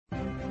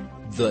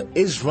The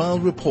Israel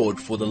Report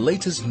for the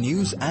latest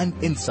news and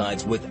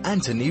insights with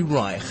Anthony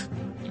Reich.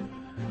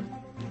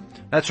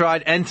 That's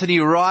right. Anthony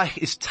Reich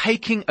is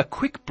taking a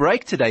quick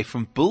break today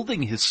from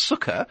building his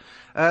sukkah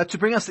to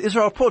bring us the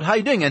Israel Report. How are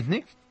you doing,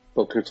 Anthony?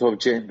 Boker Tov,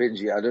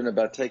 Benji. I don't know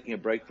about taking a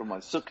break from my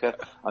sukkah.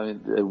 I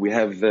mean, we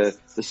have the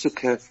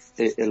sukkah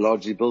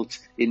largely built.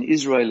 In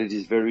Israel, it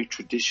is very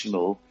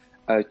traditional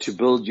to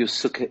build your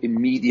sukkah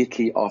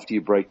immediately after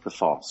you break the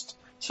fast.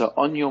 So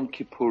on Yom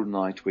Kippur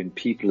night, when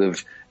people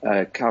have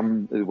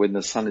come, when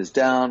the sun is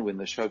down, when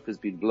the shofar's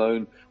been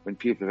blown, when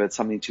people have had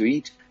something to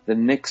eat, the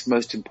next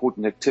most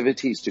important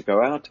activity is to go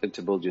out and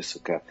to build your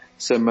sukkah.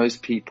 So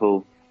most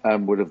people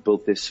would have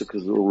built their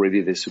sukkahs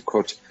already, their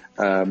sukkot,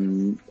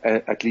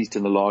 at least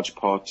in the large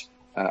part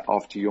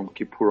after Yom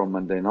Kippur on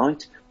Monday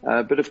night.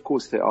 But of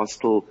course, there are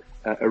still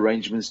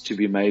arrangements to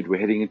be made. We're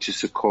heading into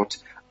Sukkot.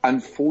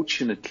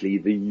 Unfortunately,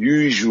 the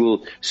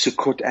usual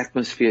Sukkot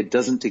atmosphere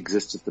doesn't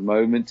exist at the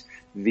moment.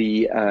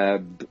 The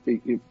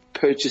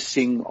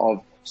purchasing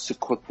of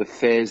Sukkot, the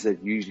fairs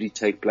that usually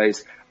take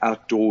place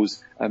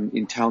outdoors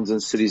in towns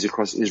and cities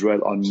across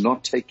Israel are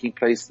not taking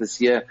place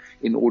this year.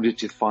 In order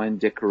to find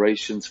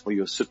decorations for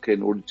your sukkah,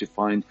 in order to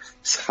find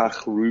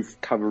schach roof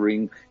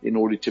covering, in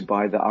order to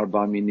buy the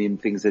arba minim,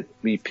 things that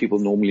people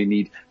normally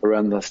need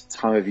around this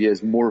time of year,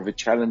 is more of a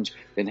challenge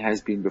than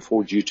has been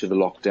before due to the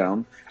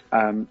lockdown.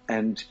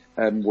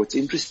 What's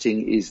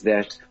interesting is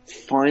that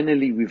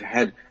finally we've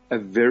had a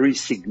very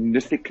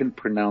significant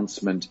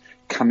pronouncement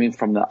coming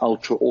from the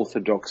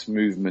ultra-Orthodox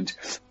movement.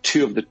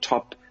 Two of the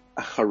top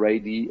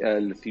Haredi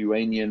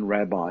Lithuanian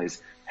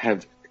rabbis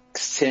have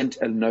sent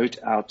a note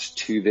out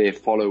to their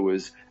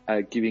followers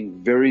giving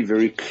very,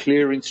 very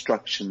clear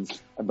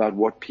instructions about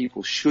what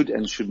people should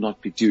and should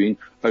not be doing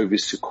over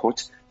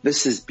Sukkot.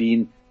 This has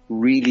been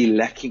really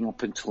lacking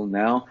up until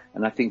now,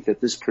 and I think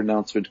that this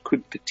pronouncement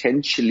could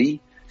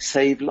potentially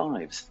save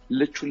lives.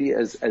 Literally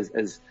as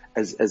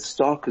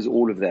stark as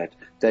all of that.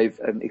 They've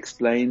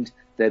explained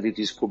that it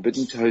is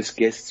forbidden to host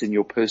guests in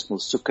your personal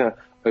sukkah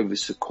over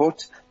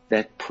Sukkot,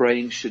 that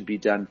praying should be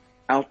done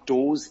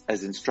outdoors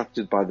as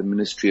instructed by the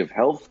Ministry of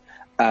Health,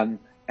 and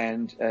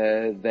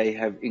they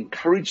have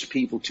encouraged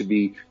people to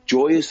be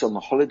joyous on the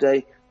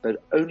holiday,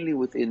 but only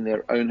within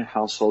their own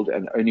household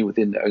and only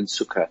within their own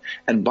sukkah.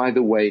 And by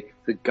the way,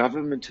 the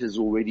government has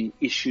already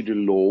issued a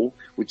law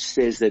which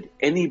says that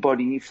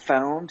anybody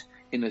found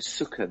in a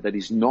sukkah that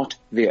is not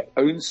their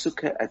own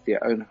sukkah at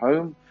their own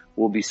home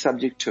will be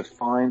subject to a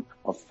fine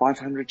of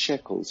 500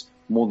 shekels,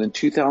 more than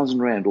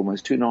 2,000 rand,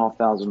 almost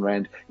 2,500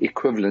 rand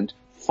equivalent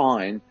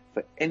fine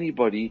for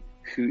anybody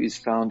who is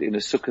found in a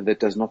sukkah that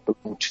does not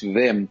belong to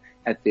them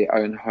at their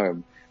own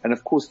home. And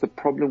of course, the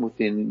problem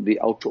within the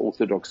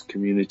ultra-Orthodox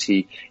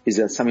community is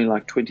that something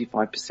like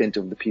 25%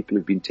 of the people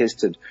who've been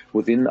tested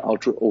within the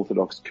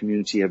ultra-Orthodox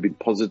community have been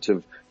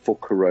positive for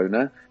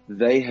corona.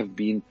 They have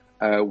been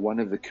one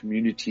of the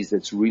communities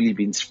that's really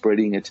been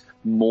spreading it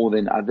more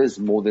than others,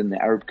 more than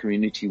the Arab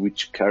community,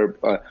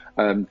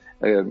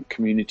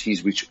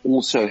 communities which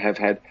also have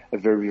had a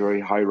very,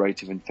 very high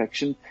rate of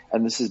infection.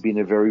 And this has been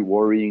a very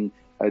worrying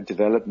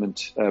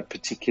development,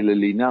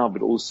 particularly now,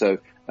 but also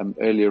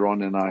earlier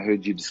on. And I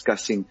heard you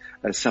discussing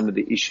some of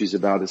the issues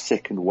about a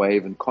second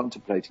wave and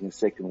contemplating a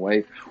second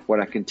wave. What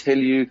I can tell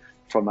you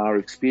from our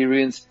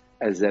experience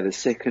is that a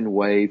second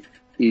wave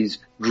is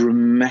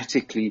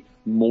dramatically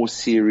more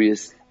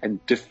serious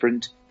and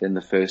different than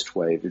the first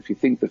wave. If you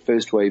think the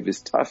first wave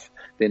is tough,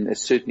 then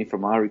certainly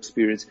from our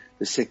experience,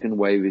 the second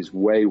wave is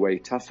way, way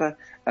tougher.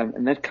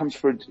 And that comes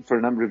for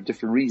a number of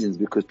different reasons,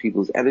 because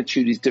people's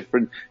attitude is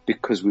different,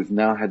 because we've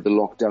now had the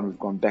lockdown, we've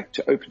gone back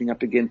to opening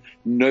up again.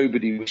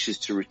 Nobody wishes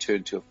to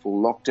return to a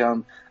full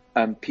lockdown.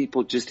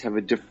 People just have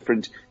a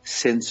different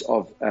sense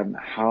of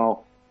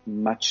how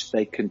much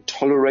they can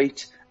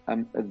tolerate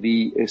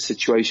the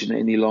situation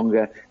any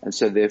longer, and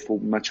so therefore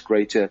much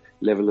greater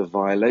level of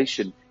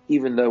violation.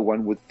 Even though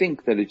one would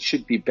think that it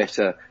should be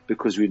better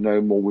because we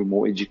know more, we're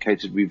more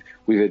educated, we've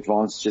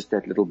advanced just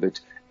that little bit.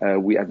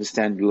 We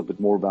understand a little bit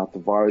more about the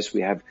virus.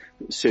 We have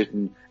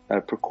certain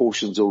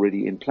precautions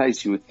already in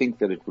place. You would think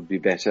that it would be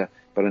better,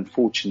 but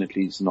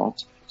unfortunately it's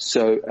not.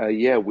 So,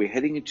 we're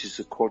heading into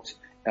Sukkot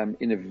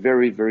in a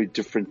very, very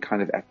different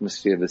kind of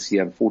atmosphere this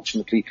year.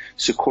 Unfortunately,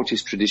 Sukkot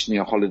is traditionally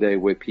a holiday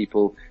where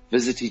people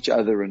visit each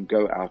other and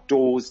go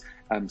outdoors,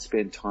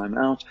 spend time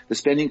out. The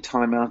spending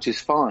time out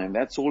is fine.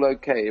 That's all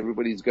okay.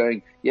 Everybody's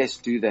going, yes,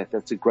 do that.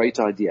 That's a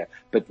great idea,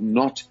 but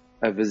not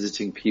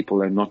visiting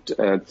people and not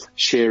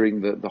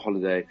sharing the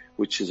holiday,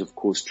 which is of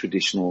course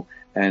traditional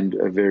and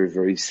very,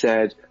 very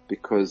sad,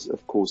 because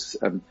of course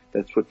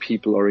that's what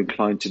people are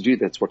inclined to do.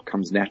 That's what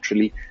comes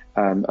naturally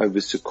over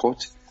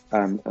Sukkot.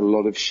 A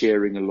lot of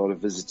sharing, a lot of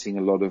visiting,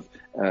 a lot of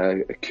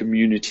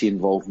community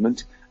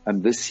involvement.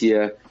 And this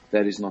year,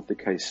 that is not the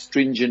case.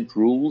 Stringent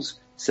rules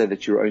say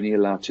that you're only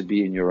allowed to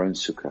be in your own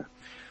sukkah.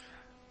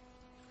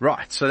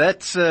 Right, so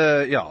that's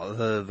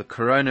the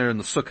corona and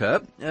the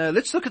sukkah.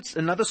 Let's look at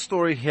another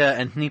story here,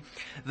 Anthony.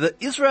 The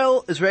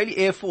Israeli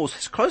Air Force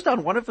has closed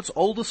down one of its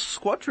oldest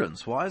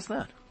squadrons. Why is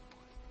that?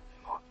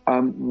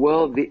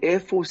 Well, the Air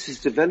Force is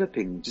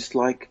developing, just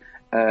like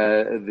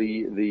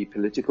the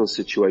political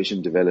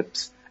situation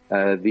develops.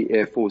 The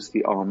Air Force,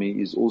 the Army,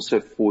 is also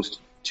forced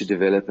to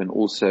develop and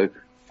also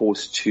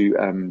forced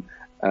to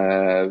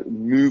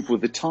move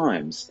with the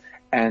times.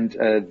 And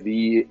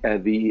the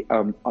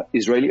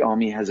Israeli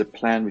Army has a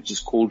plan which is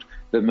called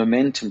the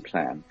Momentum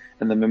Plan.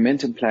 And the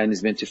Momentum Plan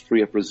is meant to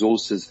free up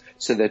resources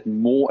so that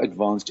more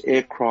advanced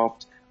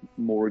aircraft,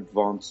 more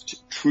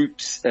advanced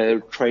troops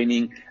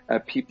training,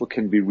 people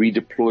can be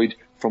redeployed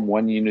from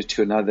one unit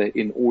to another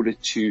in order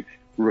to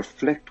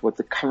reflect what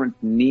the current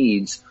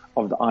needs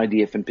of the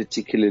IDF and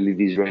particularly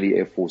the Israeli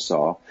Air Force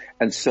are.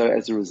 And so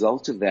as a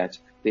result of that,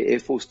 the Air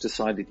Force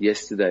decided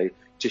yesterday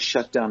to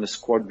shut down a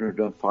squadron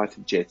of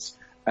fighter jets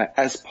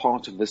as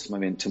part of this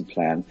Momentum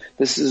Plan.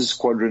 This is a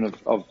squadron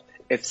of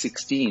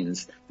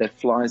F-16s that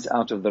flies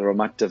out of the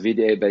Ramat David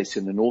Air Base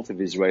in the north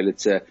of Israel.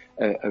 It's a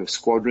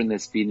squadron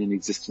that's been in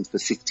existence for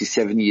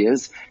 67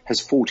 years,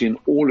 has fought in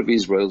all of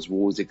Israel's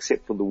wars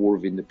except for the War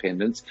of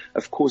Independence.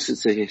 Of course,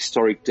 it's a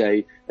historic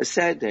day, a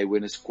sad day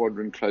when a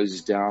squadron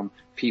closes down.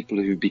 People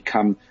who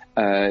become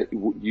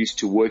used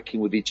to working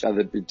with each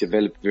other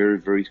develop very,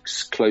 very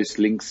close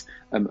links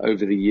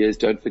over the years.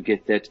 Don't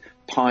forget that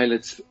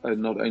pilots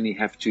not only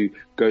have to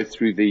go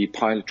through the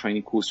pilot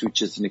training course,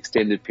 which is an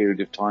extended period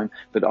of time,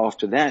 but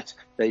after that,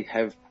 they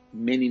have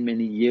many,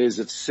 many years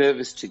of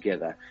service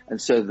together.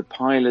 And so the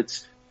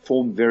pilots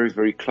form very,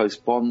 very close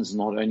bonds,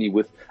 not only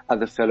with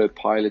other fellow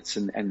pilots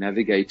and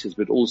navigators,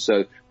 but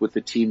also with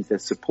the teams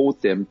that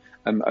support them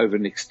over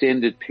an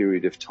extended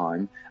period of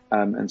time.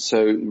 And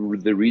so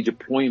the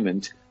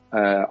redeployment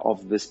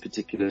of this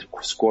particular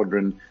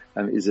squadron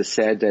is a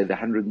sad day. The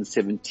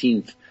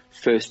 117th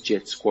First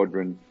Jet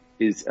Squadron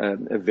is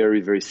a very,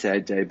 very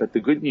sad day. But the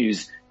good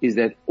news is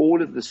that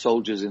all of the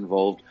soldiers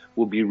involved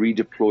will be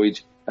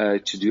redeployed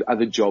to do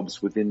other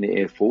jobs within the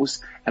Air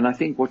Force. And I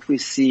think what we're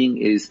seeing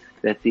is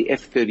that the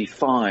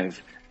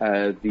F-35,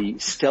 the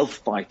stealth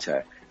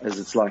fighter,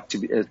 as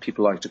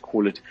people like to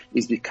call it,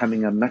 is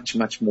becoming a much,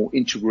 much more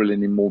integral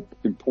and a more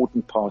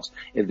important part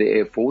of the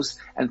Air Force.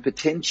 And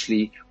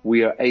potentially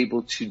we are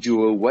able to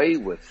do away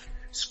with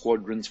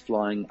squadrons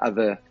flying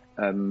other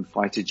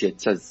fighter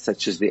jets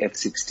such as the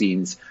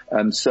F-16s.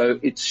 So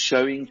it's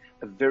showing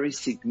a very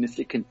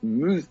significant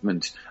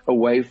movement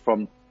away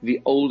from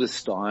the older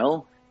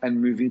style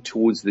and moving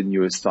towards the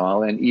newer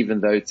style. And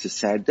even though it's a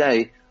sad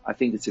day, I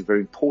think it's a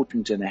very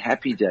important and a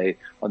happy day,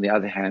 on the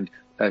other hand,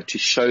 to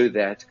show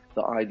that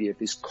the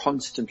IDF is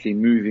constantly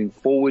moving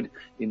forward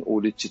in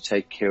order to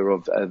take care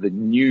of the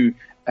new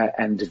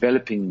and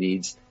developing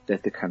needs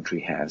that the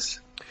country has.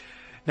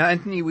 Now,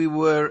 Anthony, we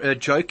were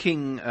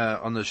joking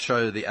on the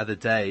show the other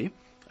day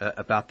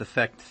about the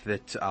fact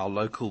that our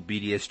local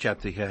BDS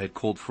chapter here had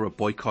called for a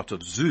boycott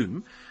of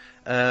Zoom.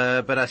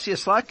 But I see a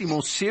slightly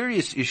more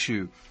serious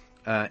issue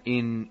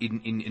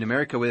in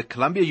America, where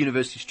Columbia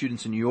University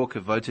students in New York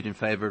have voted in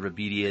favor of a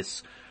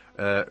BDS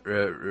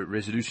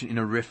resolution in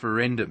a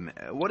referendum.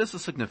 What is the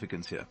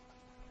significance here?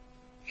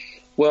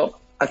 Well,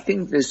 I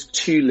think there's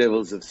two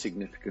levels of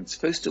significance.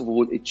 First of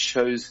all, it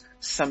shows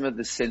some of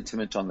the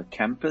sentiment on the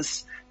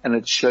campus, and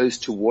it shows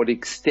to what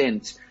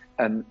extent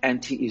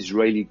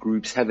anti-Israeli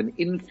groups have an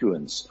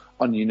influence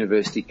on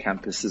university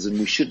campuses, and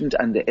we shouldn't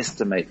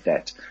underestimate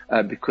that,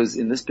 because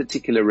in this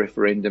particular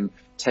referendum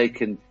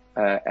taken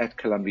at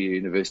Columbia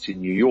University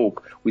in New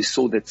York, we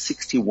saw that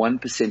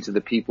 61% of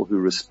the people who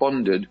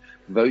responded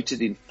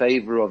voted in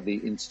favor of the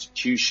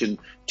institution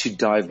to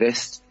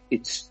divest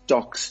its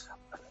stocks,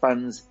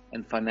 funds,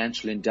 and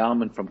financial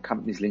endowment from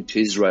companies linked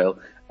to Israel,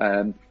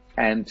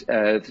 and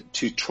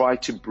to try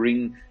to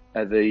bring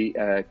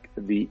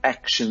the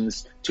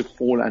actions to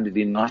fall under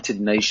the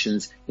United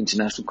Nations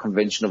International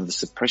Convention of the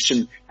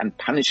Suppression and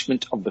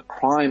Punishment of the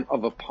Crime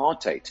of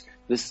Apartheid.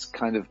 This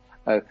kind of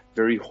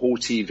very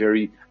haughty,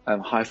 very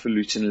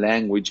highfalutin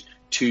language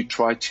to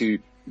try to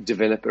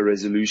develop a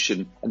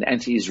resolution, an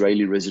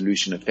anti-Israeli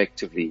resolution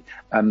effectively.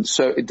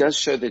 So it does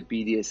show that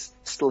BDS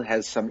still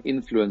has some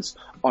influence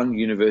on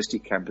university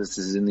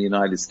campuses in the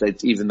United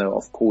States, even though,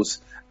 of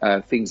course,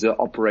 things are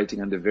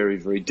operating under very,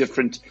 very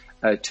different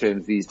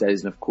terms these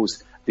days. And of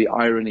course, the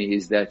irony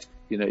is that,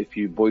 if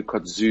you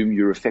boycott Zoom,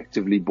 you're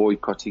effectively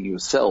boycotting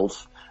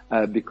yourself,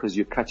 because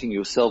you're cutting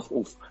yourself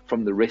off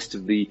from the rest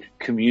of the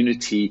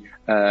community,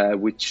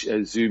 which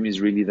Zoom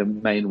is really the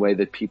main way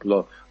that people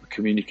are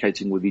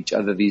communicating with each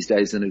other these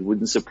days. And it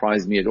wouldn't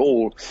surprise me at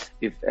all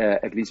if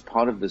at least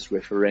part of this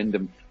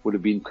referendum would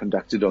have been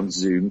conducted on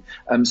Zoom.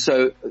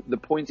 So the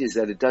point is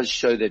that it does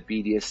show that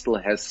BDS still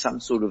has some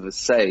sort of a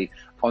say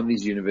on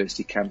these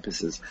university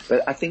campuses.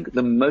 But I think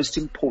the most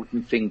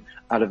important thing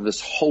out of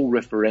this whole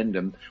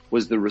referendum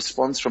was the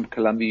response from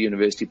Columbia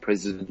University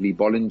President Lee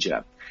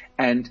Bollinger.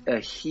 And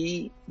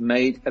he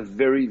made a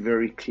very,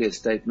 very clear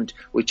statement,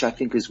 which I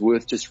think is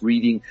worth just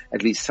reading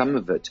at least some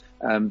of it.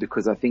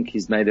 because I think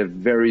he's made a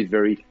very,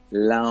 very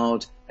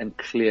loud and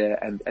clear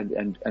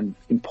and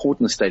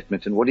important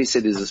statement. And what he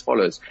said is as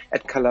follows: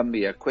 at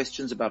Columbia,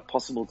 questions about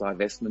possible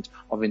divestment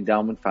of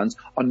endowment funds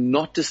are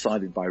not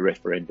decided by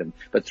referendum,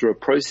 but through a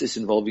process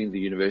involving the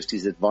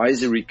university's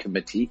advisory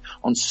committee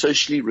on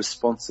socially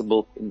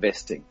responsible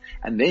investing.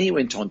 And then he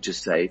went on to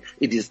say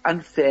it is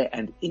unfair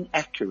and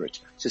inaccurate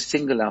to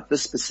single out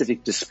this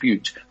specific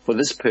dispute for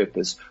this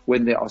purpose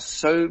when there are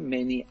so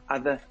many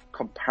other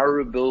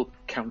comparably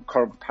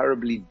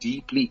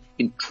deeply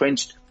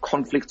entrenched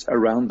conflicts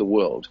around the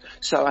world.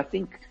 So I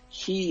think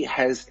he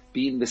has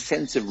been the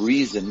sense of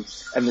reason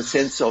and the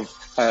sense of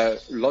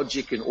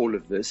logic in all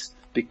of this,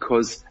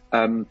 because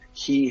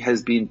he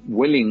has been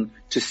willing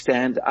to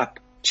stand up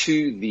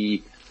to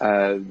the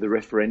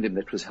referendum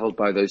that was held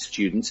by those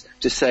students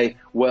to say,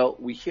 well,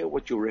 we hear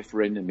what your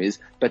referendum is,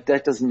 but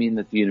that doesn't mean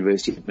that the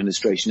university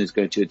administration is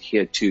going to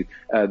adhere to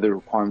the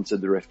requirements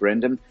of the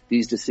referendum.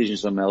 These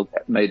decisions are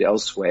made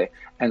elsewhere.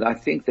 And I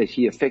think that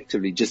he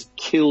effectively just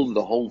killed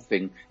the whole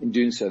thing in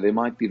doing so. There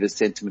might be the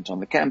sentiment on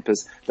the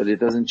campus, but it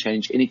doesn't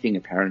change anything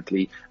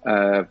apparently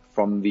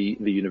from the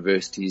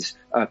university's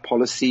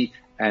policy.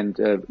 And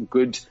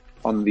good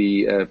on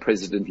the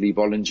President Lee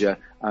Bollinger.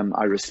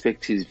 I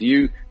respect his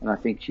view, and I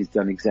think he's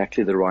done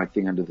exactly the right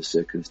thing under the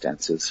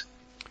circumstances.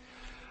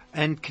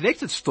 And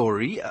connected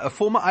story, a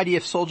former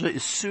IDF soldier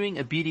is suing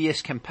a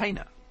BDS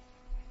campaigner.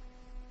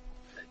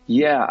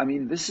 Yeah, I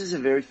mean, this is a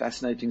very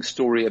fascinating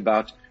story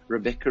about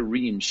Rebecca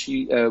Ream.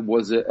 She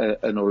was an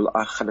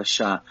Olah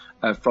Khadasha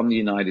from the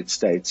United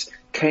States,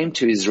 came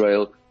to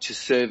Israel to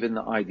serve in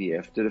the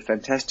IDF, did a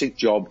fantastic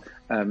job,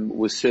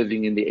 was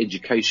serving in the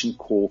education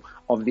corps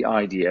of the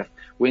IDF.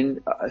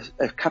 When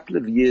a couple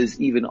of years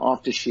even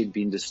after she had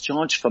been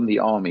discharged from the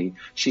army,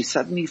 she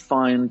suddenly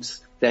finds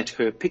that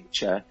her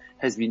picture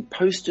has been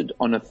posted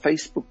on a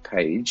Facebook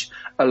page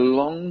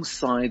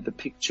alongside the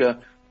picture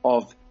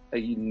of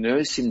a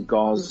nurse in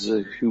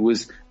Gaza who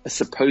was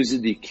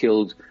supposedly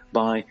killed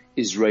by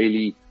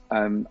Israeli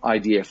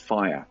IDF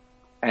fire.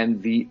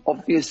 And the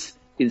obvious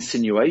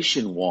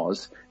insinuation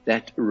was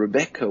that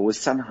Rebecca was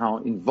somehow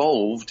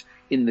involved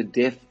in the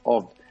death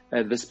of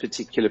this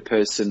particular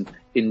person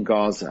in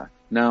Gaza.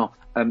 Now,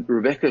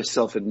 Rebecca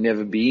herself had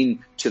never been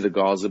to the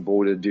Gaza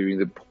border during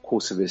the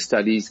course of her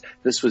studies.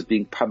 This was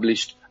being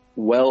published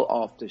well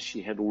after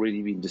she had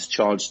already been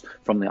discharged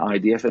from the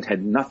IDF. It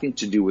had nothing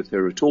to do with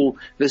her at all.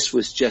 This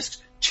was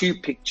just two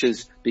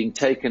pictures being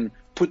taken,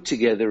 put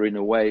together in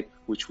a way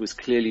which was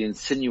clearly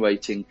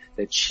insinuating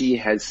that she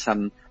has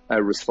some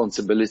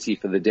responsibility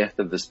for the death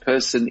of this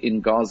person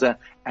in Gaza.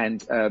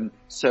 And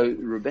so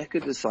Rebecca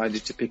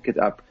decided to pick it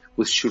up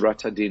with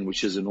Shurat Hadin,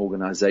 which is an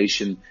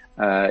organization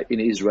in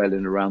Israel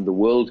and around the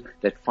world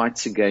that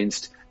fights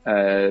against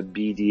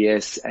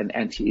BDS and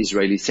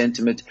anti-Israeli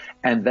sentiment.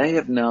 And they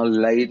have now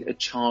laid a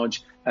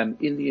charge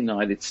in the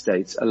United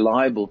States, a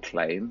libel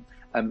claim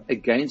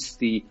against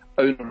the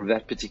owner of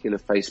that particular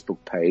Facebook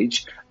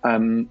page.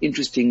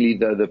 Interestingly,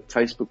 though, the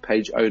Facebook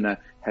page owner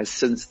has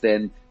since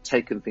then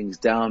taken things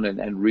down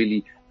and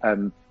really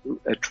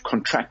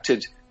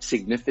contracted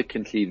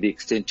significantly the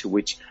extent to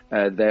which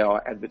they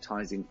are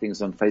advertising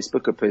things on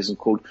Facebook. A person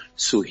called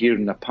Suhir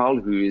Napal,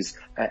 who is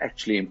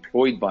actually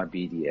employed by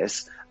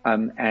BDS,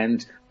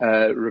 and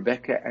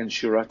Rebecca and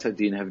Shurat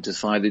Hadin have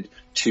decided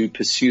to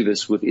pursue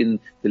this within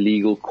the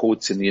legal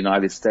courts in the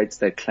United States.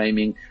 They're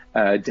claiming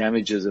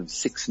damages of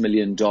 $6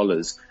 million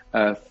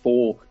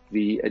for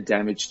the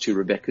damage to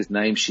Rebecca's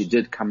name. She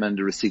did come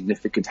under a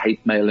significant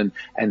hate mail and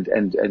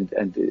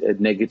a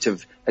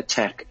negative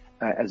attack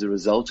as a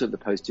result of the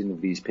posting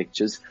of these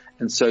pictures.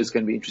 And so it's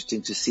going to be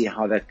interesting to see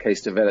how that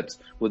case develops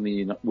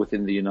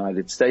within the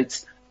United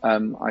States.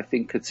 I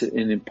think it's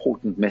an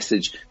important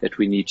message that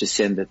we need to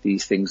send, that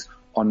these things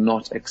are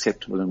not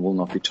acceptable and will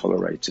not be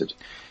tolerated.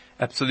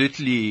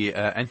 Absolutely,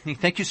 Anthony.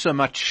 Thank you so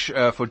much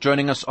for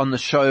joining us on the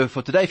show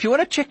for today. If you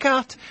want to check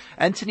out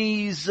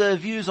Anthony's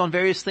views on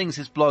various things,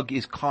 his blog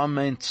is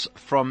Comments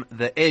from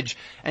the Edge.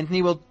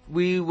 Anthony,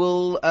 we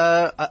will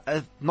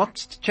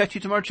not chat to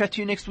you tomorrow, chat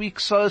to you next week.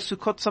 So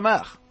Sukkot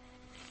Sameach.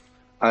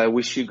 I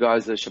wish you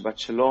guys a Shabbat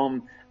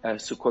Shalom,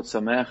 Sukkot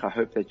Sameach. I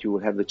hope that you will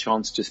have the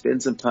chance to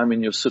spend some time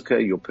in your sukkah,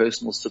 your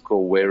personal sukkah,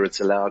 or where it's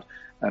allowed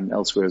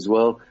elsewhere as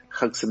well.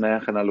 Chag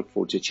Sameach, and I look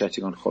forward to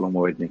chatting on Chol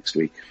HaMoed next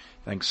week.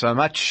 Thanks so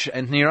much,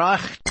 Anthony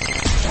Reich.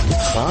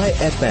 Chai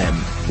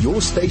FM,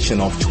 your station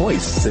of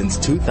choice since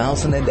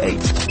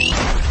 2008.